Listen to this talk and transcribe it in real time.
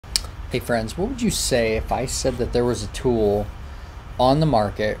Hey friends, what would you say if I said that there was a tool on the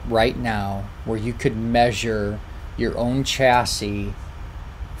market right now where you could measure your own chassis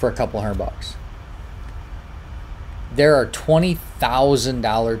for a couple $100? There are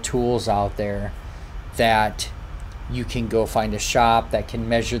 $20,000 tools out there that you can go find a shop that can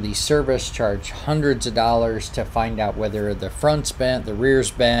measure these service, charge hundreds of dollars to find out whether the front's bent, the rear's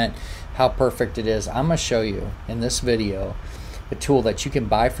bent, how perfect it is. I'm going to show you in this video a tool that you can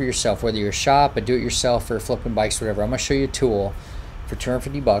buy for yourself, whether you're a shop, a do-it-yourself, or flipping bikes, whatever. I'm going to show you a tool for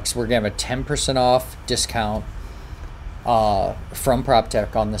 $250. We're going to have a 10% off discount from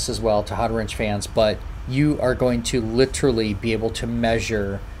PropTech on this as well to How to Wrench fans, but you are going to literally be able to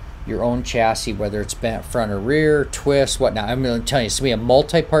measure your own chassis, whether it's bent front or rear, twist, whatnot. I'm going to tell you, it's going to be a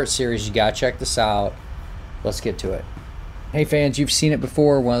multi-part series. You got to check this out. Let's get to it. Hey fans, you've seen it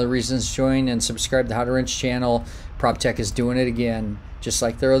before. One of the reasons to join and subscribe to the How to Wrench channel. PropTech is doing it again. Just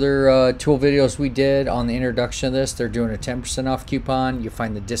like their other tool videos we did on the introduction of this, they're doing a 10% off coupon. You'll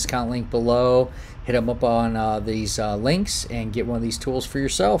find the discount link below. Hit them up on these links and get one of these tools for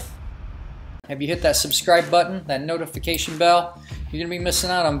yourself. Have you hit that subscribe button, that notification bell? You're going to be missing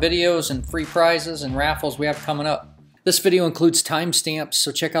out on videos and free prizes and raffles we have coming up. This video includes timestamps,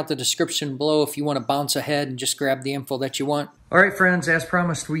 so check out the description below if you want to bounce ahead and just grab the info that you want. All right, friends, as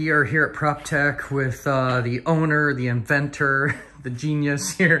promised, we are here at PropTech with the owner, the inventor, the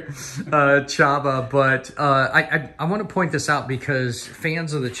genius here, Chaba. But I want to point this out because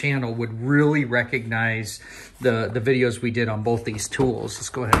fans of the channel would really recognize the videos we did on both these tools. Let's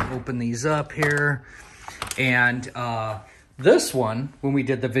go ahead and open these up here. And this one, when we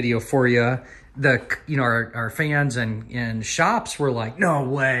did the video for you, our fans and shops were like, no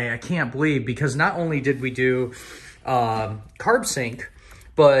way, I can't believe, because not only did we do carb sync,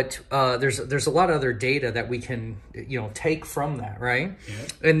 but there's a lot of other data that we can take from that, right?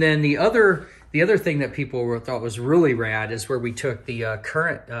 Yeah. And then the other thing that people thought was really rad is where we took the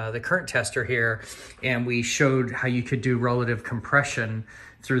current tester here and we showed how you could do relative compression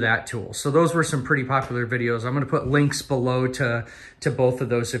through that tool. So those were some pretty popular videos. I'm going to put links below to both of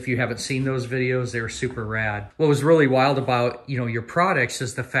those if you haven't seen those videos. They were super rad. What was really wild about your products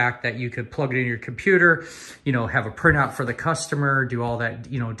is the fact that you could plug it in your computer, have a printout for the customer, do all that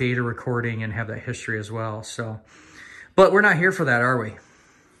data recording, and have that history as well. So, but we're not here for that, are we?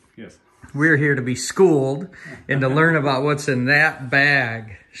 Yes. We're here to be schooled and to learn about what's in that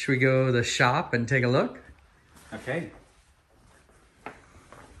bag. Should we go to the shop and take a look? Okay.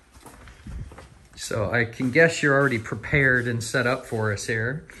 So I can guess you're already prepared and set up for us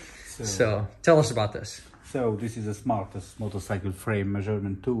here. So tell us about this. So this is the smartest motorcycle frame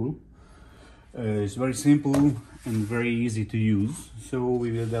measurement tool. It's very simple and very easy to use. So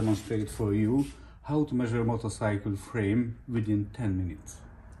we will demonstrate for you how to measure a motorcycle frame within 10 minutes.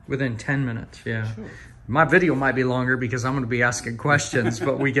 Within 10 minutes, yeah. Sure. My video might be longer because I'm going to be asking questions,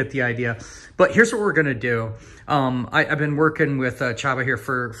 but we get the idea. But here's what we're going to do. I've been working with Chaba here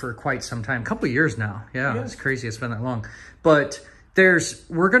for quite some time, a couple of years now. Yeah, yes. It's crazy it's been that long. But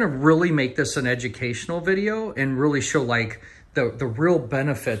we're going to really make this an educational video and really show like the real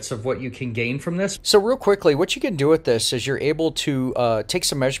benefits of what you can gain from this. So real quickly, what you can do with this is you're able to take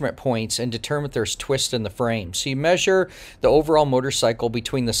some measurement points and determine if there's twist in the frame. So you measure the overall motorcycle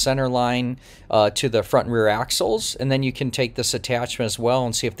between the center line to the front and rear axles, and then you can take this attachment as well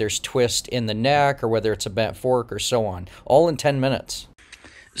and see if there's twist in the neck or whether it's a bent fork or so on, all in 10 minutes.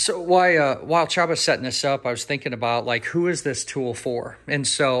 So while Chaba's setting this up, I was thinking about like, who is this tool for? And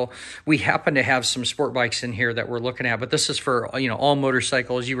so we happen to have some sport bikes in here that we're looking at, but this is for, all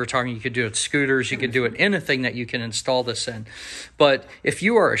motorcycles. You were talking, you could do it scooters, you could do it anything that you can install this in. But if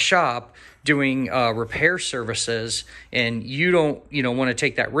you are a shop doing repair services and you don't want to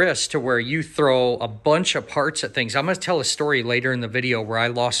take that risk to where you throw a bunch of parts at things. I'm going to tell a story later in the video where I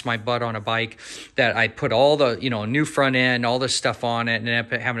lost my butt on a bike that I put all the new front end, all this stuff on it, and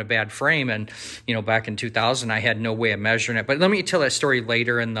ended up having a bad frame. And back in 2000 I had no way of measuring it, but let me tell that story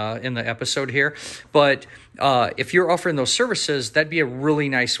later in the episode here. But if you're offering those services, that'd be a really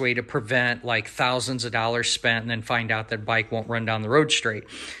nice way to prevent like thousands of dollars spent and then find out that bike won't run down the road straight.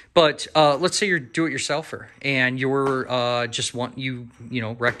 But let's say you're do-it-yourselfer and you're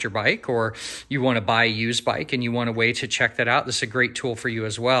wrecked your bike, or you want to buy a used bike and you want a way to check that out. This is a great tool for you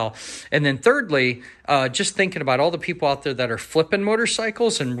as well. And then thirdly, just thinking about all the people out there that are flipping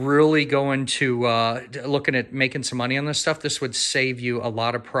motorcycles and really going to looking at making some money on this stuff, this would save you a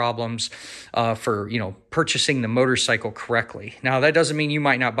lot of problems for purchasing the motorcycle correctly. Now that doesn't mean you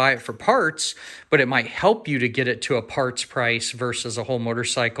might not buy it for parts, but it might help you to get it to a parts price versus a whole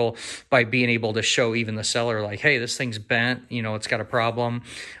motorcycle motorcycle by being able to show even the seller, like, hey, this thing's bent, you know, it's got a problem.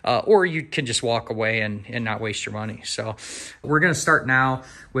 Or you can just walk away and not waste your money. So we're going to start now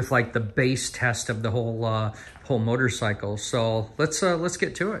with like the base test of the whole motorcycle. So let's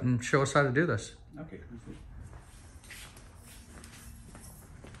get to it and show us how to do this. Okay.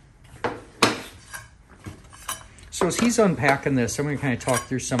 So as he's unpacking this, I'm going to kind of talk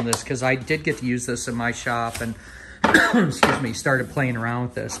through some of this because I did get to use this in my shop and excuse me, started playing around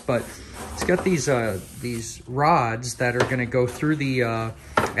with this. But it's got these rods that are going to go through the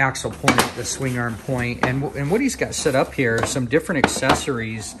axle point, the swing arm point, and what he's got set up here are some different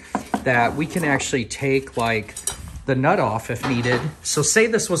accessories that we can actually take like the nut off if needed. So say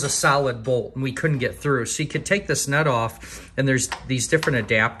this was a solid bolt and we couldn't get through. So you could take this nut off and there's these different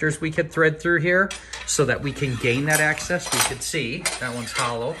adapters we could thread through here so that we can gain that access. We could see that one's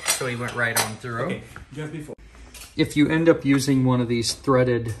hollow, so he went right on through. Okay, just before. If you end up using one of these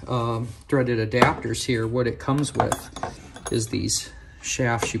threaded adapters here, what it comes with is these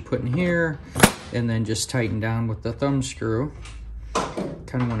shafts you put in here and then just tighten down with the thumb screw.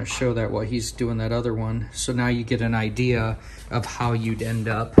 Kind of want to show that while he's doing that other one. So now you get an idea of how you'd end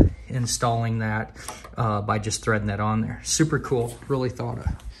up installing that by just threading that on there. Super cool. Really thought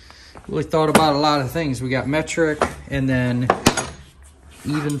about a lot of things. We got metric, and then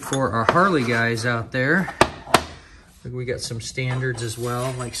even for our Harley guys out there, we got some standards as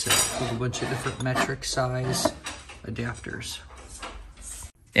well. Like I said, a bunch of different metric size adapters.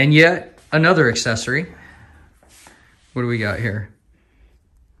 And yet another accessory. What do we got here?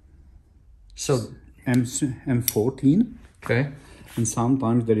 So M14. Okay. And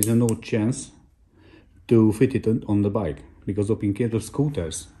sometimes there is no chance to fit it on the bike because in case of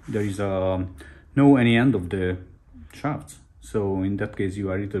scooters there is no any end of the shafts. So in that case you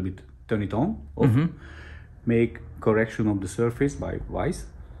are a little bit turn it on, off, make correction of the surface by vice,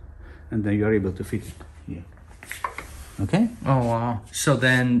 and then you are able to fit it here. Okay. Oh wow! So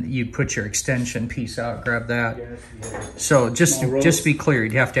then you put your extension piece out, grab that. Yes. So just to be clear,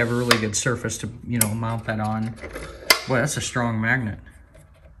 you'd have to have a really good surface to mount that on. Boy, that's a strong magnet.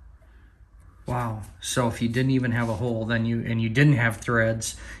 Wow. So if you didn't even have a hole, then you didn't have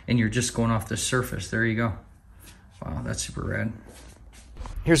threads, and you're just going off the surface, there you go. Wow, that's super rad.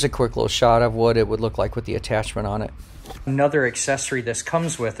 Here's a quick little shot of what it would look like with the attachment on it. Another accessory this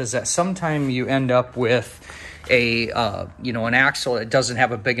comes with is that sometimes you end up with an axle that doesn't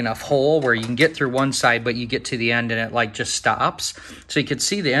have a big enough hole where you can get through one side, but you get to the end and it like just stops. So you can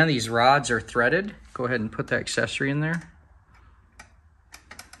see the end of these rods are threaded. Go ahead and put that accessory in there.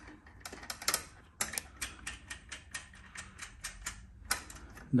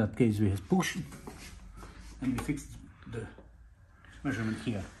 In that case we have push and we fix the measurement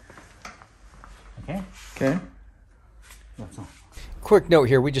here. Okay? Okay. That's all. Quick note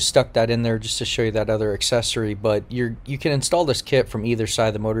here, we just stuck that in there just to show you that other accessory, but you can install this kit from either side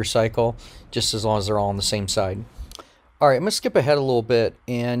of the motorcycle, just as long as they're all on the same side. All right, I'm going to skip ahead a little bit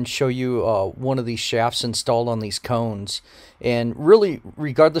and show you one of these shafts installed on these cones. And really,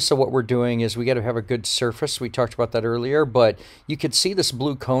 regardless of what we're doing, is we got to have a good surface. We talked about that earlier, but you could see this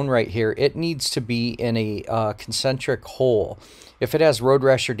blue cone right here. It needs to be in a concentric hole. If it has road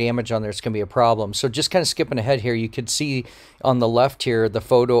rash or damage on there, it's going to be a problem. So just kind of skipping ahead here, you could see on the left here the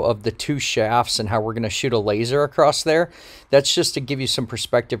photo of the two shafts and how we're going to shoot a laser across there. That's just to give you some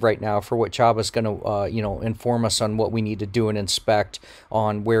perspective right now for what Csaba's going to inform us on what we need to do and inspect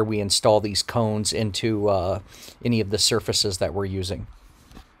on where we install these cones into any of the surfaces that we're using.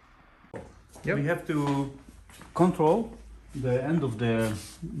 Yep. We have to control the end of the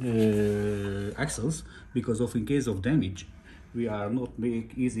axles because of in case of damage we are not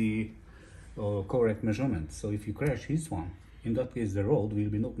make easy correct measurements. So if you crash this one, in that case the road will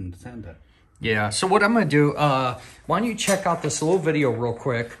be not in the center. Yeah, so what I'm going to do, why don't you check out this little video real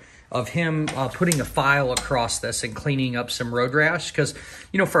quick of him putting a file across this and cleaning up some road rash. Because,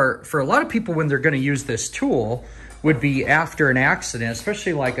 for a lot of people when they're going to use this tool would be after an accident,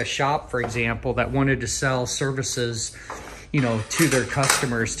 especially like a shop, for example, that wanted to sell services, to their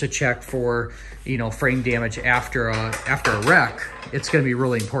customers to check for, frame damage after a wreck. It's going to be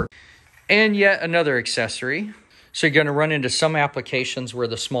really important. And yet another accessory. So you're going to run into some applications where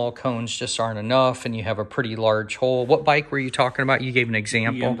the small cones just aren't enough and you have a pretty large hole. What bike were you talking about? You gave an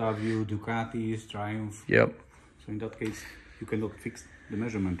example. BMW, Ducatis, Triumph. Yep. So in that case, you cannot fix the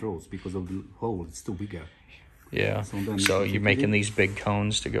measurement rows because of the hole. It's too bigger. Yeah. So you're making these big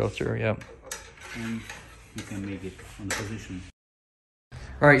cones to go through. Yep. And you can make it on the position.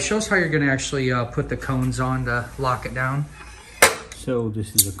 All right. Show us how you're going to actually put the cones on to lock it down. So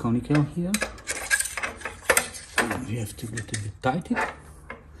this is a conical here. You have to get it tight.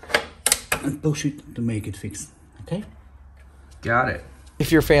 and push it to make it fix. Okay? Got it.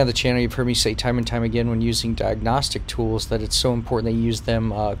 If you're a fan of the channel, you've heard me say time and time again when using diagnostic tools that it's so important that you use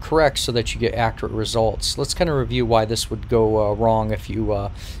them correct so that you get accurate results. Let's kind of review why this would go wrong if you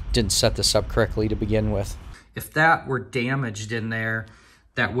didn't set this up correctly to begin with. If that were damaged in there,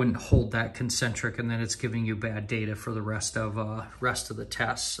 that wouldn't hold that concentric, and then it's giving you bad data for the rest of the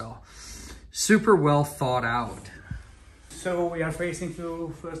test. So super well thought out. So we are facing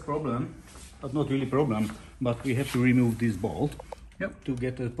the first problem, but not really problem, but we have to remove this bolt. Yep. To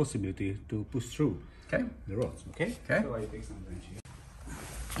get a possibility to push through the rods. Okay. Okay. So I take some wrench here.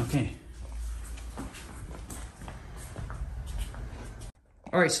 Okay.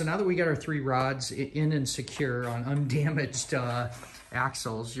 All right. So now that we got our 3 rods in and secure on undamaged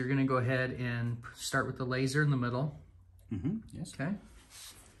axles, you're going to go ahead and start with the laser in the middle. Mm-hmm. Yes. Okay.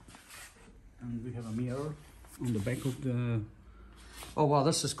 And we have a mirror on the back of the. Oh, wow,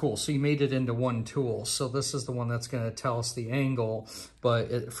 this is cool. So you made it into one tool. So this is the one that's going to tell us the angle,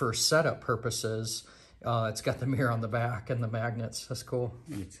 but for setup purposes, it's got the mirror on the back and the magnets. That's cool.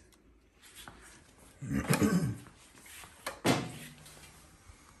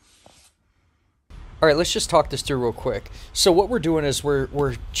 All right, let's just talk this through real quick. So what we're doing is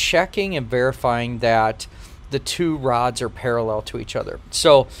we're checking and verifying that the 2 rods are parallel to each other.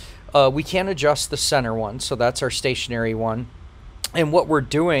 So we can adjust the center one. So that's our stationary one. And what we're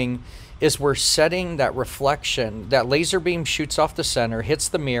doing is we're setting that reflection. That laser beam shoots off the center, hits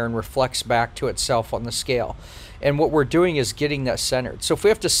the mirror, and reflects back to itself on the scale. And what we're doing is getting that centered. So if we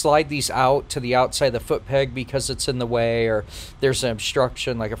have to slide these out to the outside of the foot peg because it's in the way, or there's an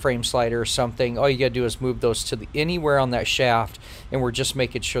obstruction like a frame slider or something, all you got to do is move those to anywhere on that shaft, and we're just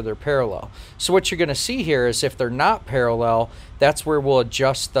making sure they're parallel. So what you're going to see here is if they're not parallel, that's where we'll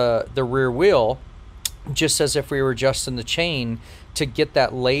adjust the rear wheel, just as if we were adjusting the chain, to get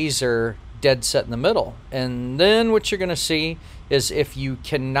that laser dead set in the middle. And then what you're going to see is if you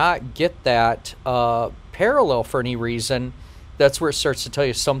cannot get that parallel for any reason, that's where it starts to tell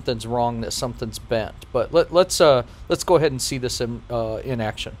you something's wrong, that something's bent. But let's go ahead and see this in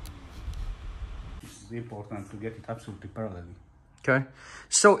action. It's important to get it absolutely parallel. Okay,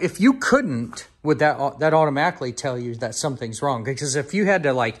 so if you couldn't, would that automatically tell you that something's wrong? Because if you had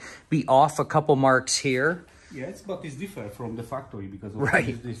to like be off a couple marks here. Yes, but it's different from the factory because of right.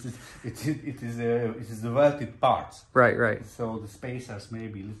 It is the welded parts. Right, right. So the spacers may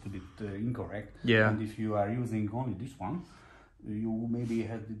be a little bit incorrect. Yeah. And if you are using only this one, you maybe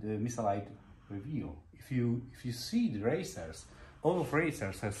had the misaligned wheel. If you see the racers, all of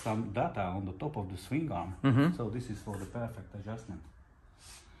racers have some data on the top of the swing arm. Mm-hmm. So this is for the perfect adjustment.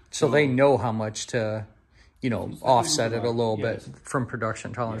 So they know how much to, offset it a little bit from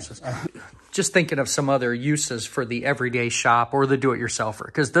production tolerances. Yes. Just thinking of some other uses for the everyday shop or the do-it-yourselfer,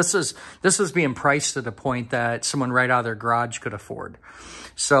 because this is being priced at a point that someone right out of their garage could afford.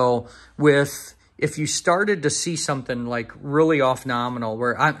 So if you started to see something like really off nominal,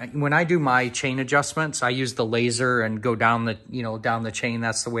 where when I do my chain adjustments, I use the laser and go down the chain.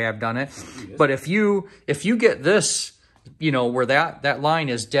 That's the way I've done it. Yes. But if you get this, where that line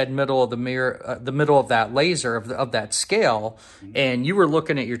is dead middle of the mirror, the middle of that laser of that scale, and you were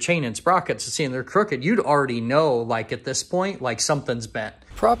looking at your chain and sprockets and seeing they're crooked, you'd already know, like at this point, like something's bent.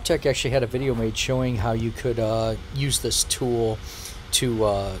 PropTech actually had a video made showing how you could use this tool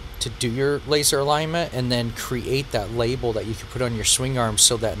to do your laser alignment and then create that label that you could put on your swing arm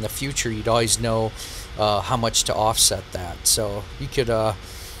so that in the future you'd always know how much to offset that. So you could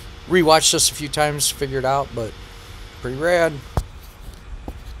rewatch this a few times, figure it out, but pretty rad.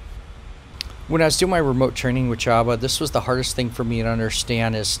 When I was doing my remote training with Java, this was the hardest thing for me to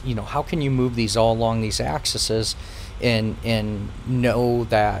understand is, how can you move these all along these axes and know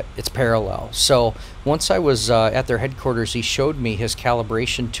that it's parallel. So once I was at their headquarters, he showed me his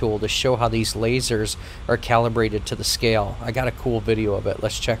calibration tool to show how these lasers are calibrated to the scale. I got a cool video of it.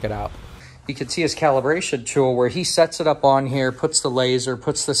 Let's check it out. You can see his calibration tool where he sets it up on here, puts the laser,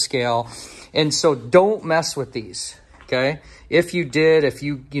 puts the scale. And so don't mess with these. Okay, if you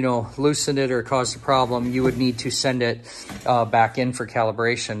loosened it or caused a problem, you would need to send it back in for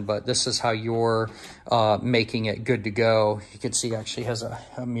calibration. But this is how you're making it good to go. You can see he actually has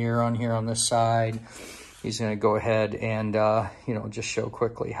a mirror on here on this side. He's going to go ahead and just show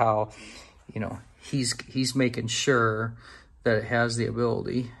quickly how he's making sure that it has the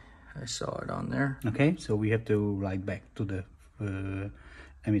ability. I saw it on there. Okay, so we have to write back to the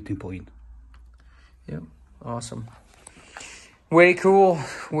emitting point. Yep, awesome. Way cool,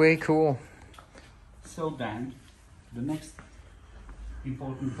 way cool. So then, the next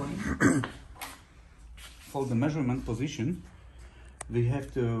important point for the measurement position, we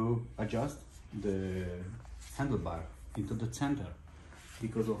have to adjust the handlebar into the center,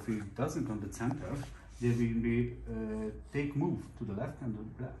 because if it doesn't on the center, there will be take move to the left and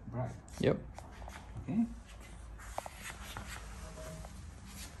the right. Yep. Okay.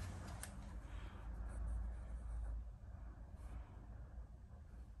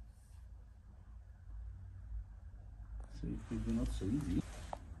 So it will be not so easy.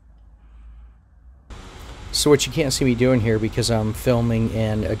 So what you can't see me doing here, because I'm filming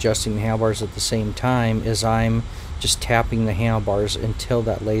and adjusting the handlebars at the same time, is I'm just tapping the handlebars until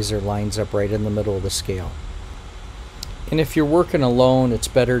that laser lines up right in the middle of the scale. And if you're working alone, it's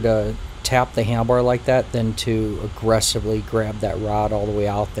better to tap the handlebar like that than to aggressively grab that rod all the way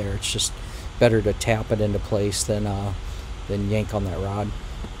out there. It's just better to tap it into place than yank on that rod.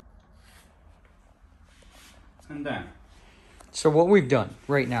 And then. So what we've done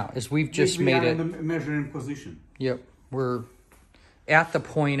right now is we've just made it. In the measuring position. Yep, we're at the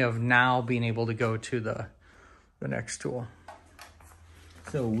point of now being able to go to the next tool.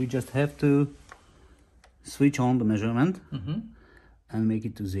 So we just have to switch on the measurement and make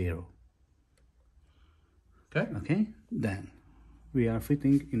it to 0. Okay. Okay. Then we are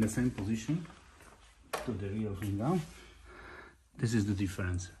fitting in the same position to the real thing down. This is the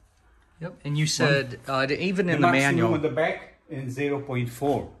difference. Yep. And you said even in the maximum manual, at the back in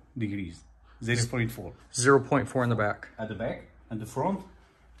 0.4 degrees. 0.4. 0.4 in the back. At the back and the front,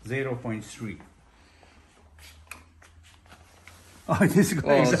 0.3. Oh, it is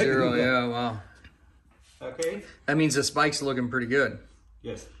going exactly 0, yeah, wow. Okay. That means this bike's looking pretty good.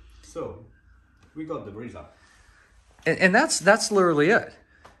 Yes. So we got the result. And that's literally it.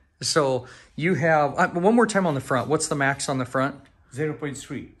 So you have one more time on the front. What's the max on the front?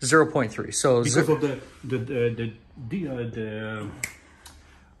 0.3. 0.3. So because of the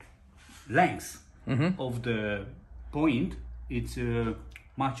length of the point, it's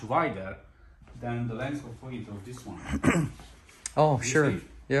much wider than the length of point of this one. Oh, sure.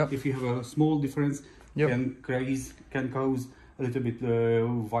 Yeah. If you have a small difference, can cause a little bit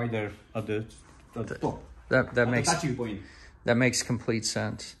wider at the top. That makes touching point. That makes complete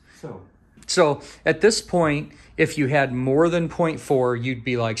sense. So at this point, if you had more than 0.4, you'd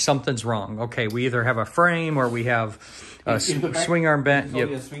be like, something's wrong. Okay, we either have a frame or we have a swing arm bent. Yep.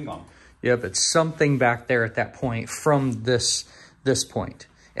 A swing arm. Yep, it's something back there at that point from this point.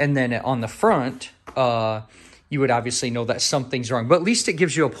 And then on the front, you would obviously know that something's wrong. But at least it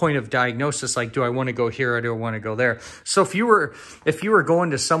gives you a point of diagnosis, like, do I want to go here or do I want to go there? So if you were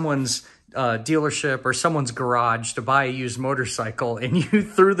going to someone's dealership or someone's garage to buy a used motorcycle and you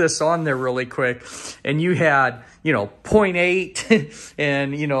threw this on there really quick and you had, 0.8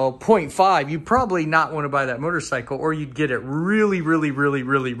 and, 0.5, you probably not want to buy that motorcycle, or you'd get it really, really, really,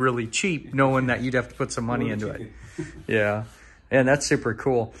 really, really cheap, knowing that you'd have to put some money into it. Yeah. And that's super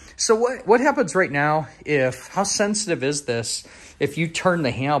cool. So what happens right now how sensitive is this if you turn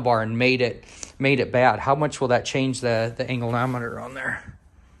the handlebar and made it bad? How much will that change the angulometer on there?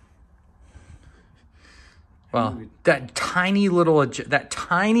 Well, that tiny little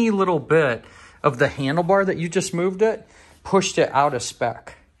bit of the handlebar that you just moved pushed it out of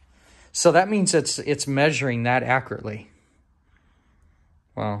spec. So that means it's measuring that accurately.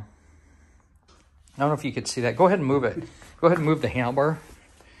 Wow. I don't know if you could see that. Go ahead and move it. Go ahead and move the handlebar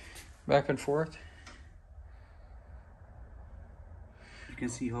back and forth. You can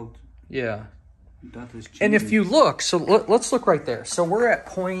see how that is changing. And if you look, so let's look right there. So we're at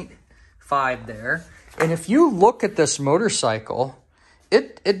 0.5 there. And if you look at this motorcycle,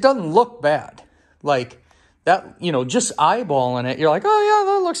 it doesn't look bad. Like that, just eyeballing it, you're like, oh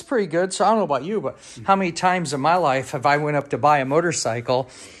yeah, that looks pretty good. So I don't know about you, but how many times in my life have I went up to buy a motorcycle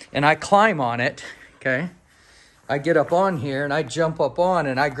and I climb on it, okay? I get up on here and I jump up on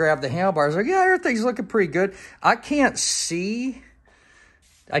and I grab the handlebars. Like, yeah, everything's looking pretty good. I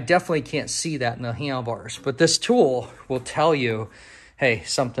definitely can't see that in the handlebars, but this tool will tell you, hey,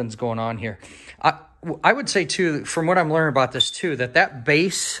 something's going on here. I would say too, from what I'm learning about this too, that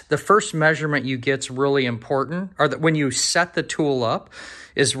base, the first measurement you get's really important, or that when you set the tool up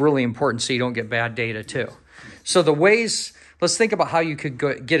is really important so you don't get bad data too. So the ways, let's think about how you could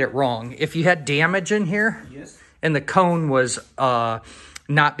get it wrong. If you had damage in here, yes, and the cone was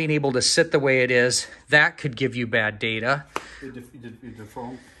not being able to sit the way it is, that could give you bad data. If the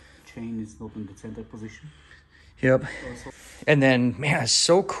front chain is not in the center position. Yep. And then, man, it's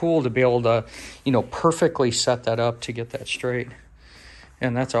so cool to be able to, perfectly set that up to get that straight.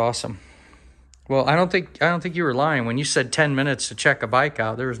 And that's awesome. Well, I don't think you were lying when you said 10 minutes to check a bike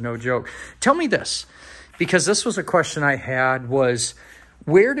out. There was no joke. Tell me this, because this was a question I had, was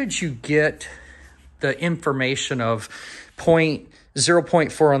where did you get the information of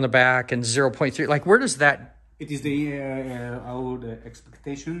 0.4 on the back and 0.3. Like, where does that? It is our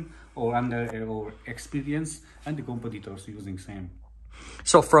expectation or under our experience, and the competitors using same.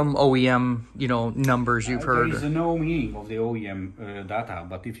 So from OEM, numbers you've heard. There is no meaning of the OEM data,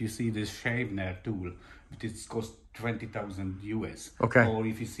 but if you see this Shavener tool, it costs 20,000 US. Okay. Or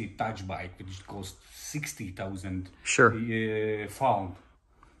if you see Touch Bike, which costs 60,000 Sure. pound,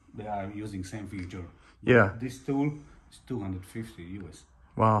 they are using same feature. Yeah. This tool is 250 US.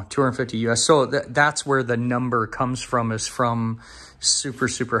 Wow, 250 US. So that's where the number comes from, is from super,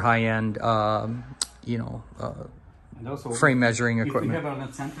 super high end, And also, frame measuring equipment. If we have on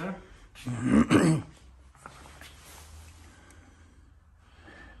the center,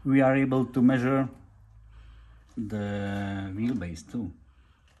 we are able to measure the wheelbase too.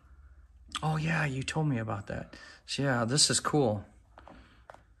 Oh yeah, you told me about that. So yeah, this is cool.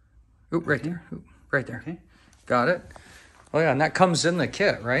 Oop, right there. Oop, right there. Okay. Got it. Oh yeah, and that comes in the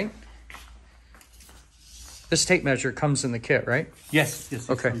kit, right? This tape measure comes in the kit, right? Yes.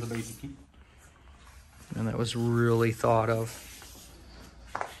 Okay. From the basic kit. And that was really thought of.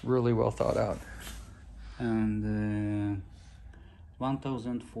 Really well thought out. And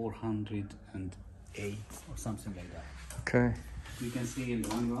 1,408 or something like that. Okay. You can see in the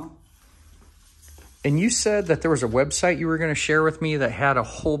manual. And you said that there was a website you were going to share with me that had a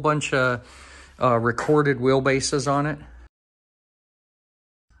whole bunch of recorded wheelbases on it?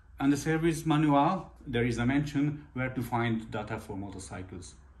 On the service manual, there is a mention where to find data for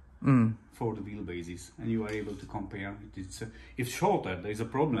motorcycles. For the wheelbases, and you are able to compare. If shorter, there is a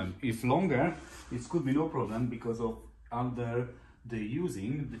problem. If longer, it could be no problem, because of under the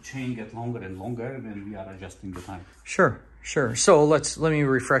using, the chain get longer and longer when we are adjusting the time. Sure. So let me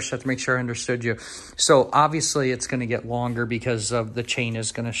refresh that to make sure I understood you. So obviously it's going to get longer because of the chain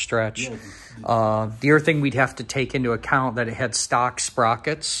is going to stretch. Yeah. The other thing we'd have to take into account that it had stock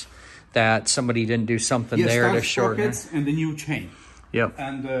sprockets, that somebody didn't do something there to shorten it. And the new chain. Yep.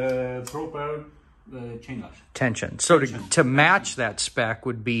 And proper chain lash. Tension. So to match that spec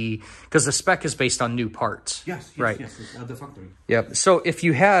would be, because the spec is based on new parts. Yes, right. Yes, at the factory. Yep. So if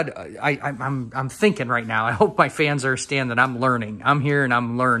you had, I'm thinking right now, I hope my fans understand that I'm learning. I'm here and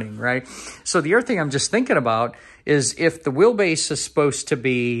I'm learning, right? So the other thing I'm just thinking about is, if the wheelbase is supposed to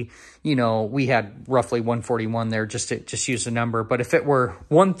be, we had roughly 141 there, just use the number, but if it were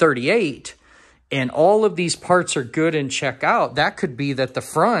 138, and all of these parts are good and check out, that could be that the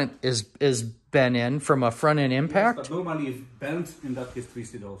front is bent in from a front end impact. Yes, but normally it's bent, and that is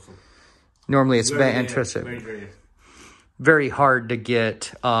twisted also. Normally it's bent and twisted. Very. Very hard to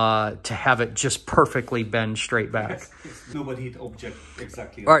get to have it just perfectly bend straight back. Yes. Nobody hit object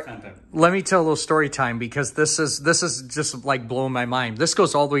exactly All at right, the center. let me tell a little story time, because this is just like blowing my mind. This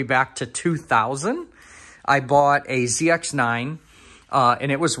goes all the way back to 2000. I bought a ZX9.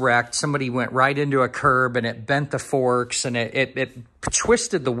 And it was wrecked. Somebody went right into a curb and it bent the forks, and it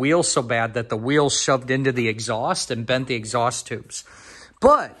twisted the wheel so bad that the wheel shoved into the exhaust and bent the exhaust tubes.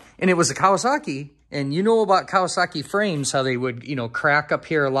 And it was a Kawasaki, and you know about Kawasaki frames, how they would, crack up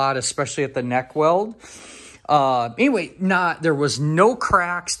here a lot, especially at the neck weld. Anyway, there was no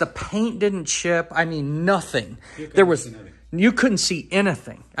cracks. The paint didn't chip. I mean, nothing. You couldn't see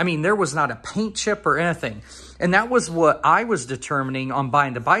anything. I mean, there was not a paint chip or anything. And that was what I was determining on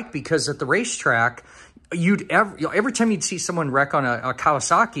buying the bike, because at the racetrack, every time you'd see someone wreck on a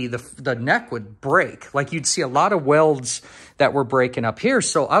Kawasaki, the neck would break. Like, you'd see a lot of welds that were breaking up here.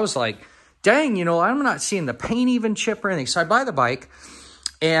 So I was like, dang, I'm not seeing the paint even chip or anything. So I buy the bike,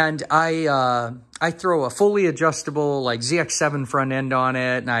 and I throw a fully adjustable like ZX7 front end on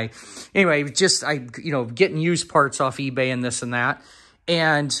it. And getting used parts off eBay and this and that.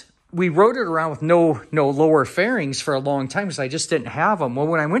 And we rode it around with no lower fairings for a long time, because I just didn't have them. Well,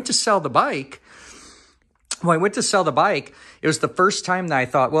 when I went to sell the bike, it was the first time that I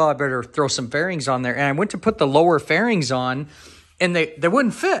thought, well, I better throw some fairings on there. And I went to put the lower fairings on, and they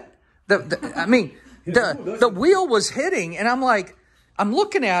wouldn't fit. The wheel was hitting, and I'm like, I'm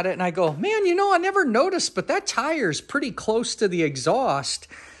looking at it and I go, man, I never noticed, but that tire's pretty close to the exhaust.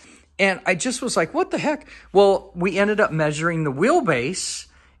 And I just was like, what the heck? Well, we ended up measuring the wheelbase,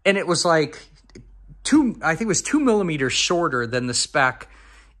 and it was like 2 millimeters shorter than the spec.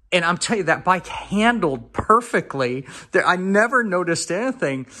 And I'm telling you, that bike handled perfectly. I never noticed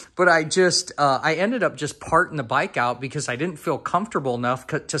anything, but I ended up just parting the bike out because I didn't feel comfortable enough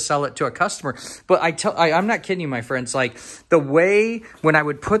to sell it to a customer. But I'm not kidding you, my friends. Like, the way when I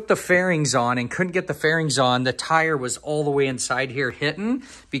would put the fairings on and couldn't get the fairings on, the tire was all the way inside here hitting,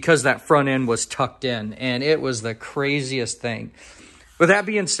 because that front end was tucked in. And it was the craziest thing. With that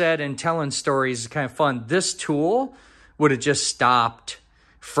being said, and telling stories is kind of fun, this tool would have just stopped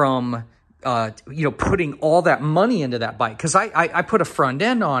from you know, putting all that money into that bike. Because I put a front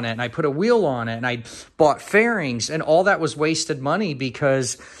end on it, and I put a wheel on it, and I bought fairings, and all that was wasted money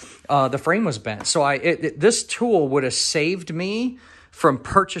because the frame was bent. So this tool would have saved me from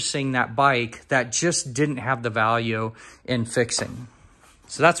purchasing that bike that just didn't have the value in fixing.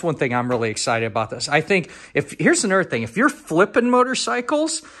 So that's one thing I'm really excited about this. I think here's another thing. If you're flipping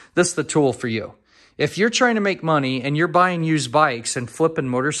motorcycles, this is the tool for you. If you're trying to make money and you're buying used bikes and flipping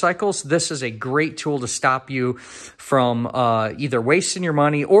motorcycles, this is a great tool to stop you from either wasting your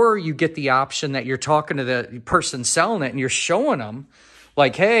money, or you get the option that you're talking to the person selling it and you're showing them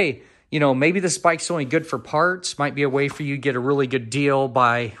like, hey, you know, maybe this bike's only good for parts. Might be a way for you to get a really good deal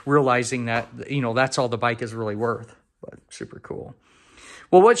by realizing that, you know, that's all the bike is really worth. But super cool.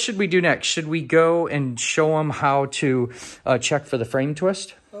 Well, what should we do next? Should we go and show them how to check for the frame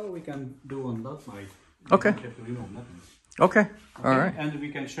twist? Oh, we can do on that bike. Okay. Okay. All right. And we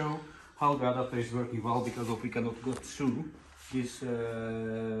can show how the adapter is working well, because we cannot go through this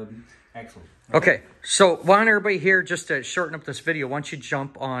axle. Okay, so want everybody here, just to shorten up this video, once you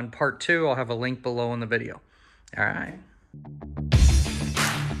jump on part 2, I'll have a link below in the video. All right.